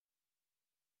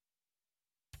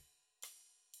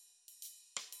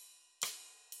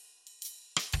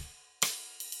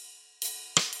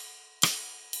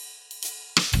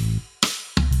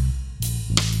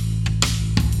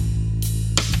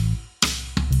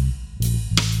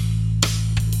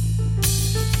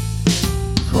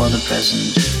the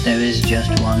present, there is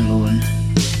just one moon.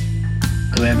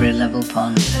 Through every level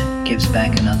pond gives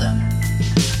back another.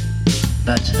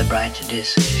 But the bright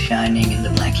disk shining in the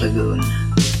black lagoon,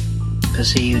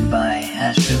 perceived by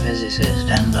astrophysicist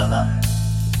and lover,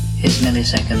 is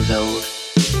milliseconds old.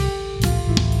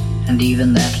 And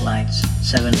even that light's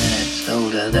 7 minutes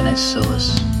older than its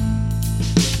source.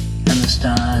 And the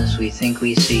stars we think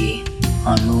we see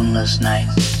on moonless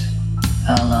nights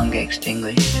are long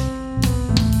extinguished.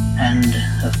 And,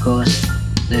 of course,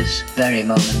 this very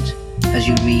moment, as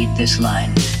you read this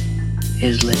line,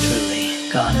 is literally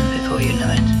gone before you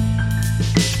know it.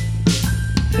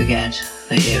 Forget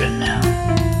the here and now.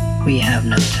 We have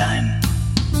no time.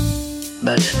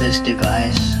 But this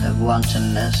device of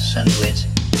wantonness and wit,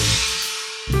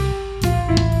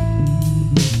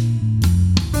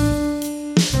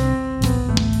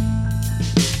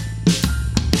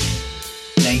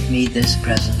 make me this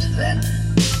present then,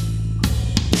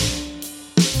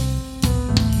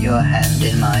 your hand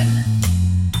in mine.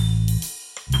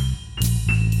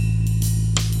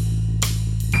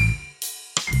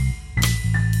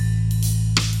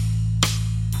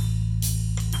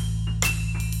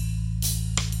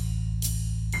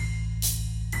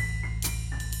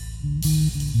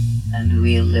 And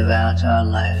we'll live out our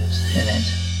lives in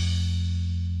it.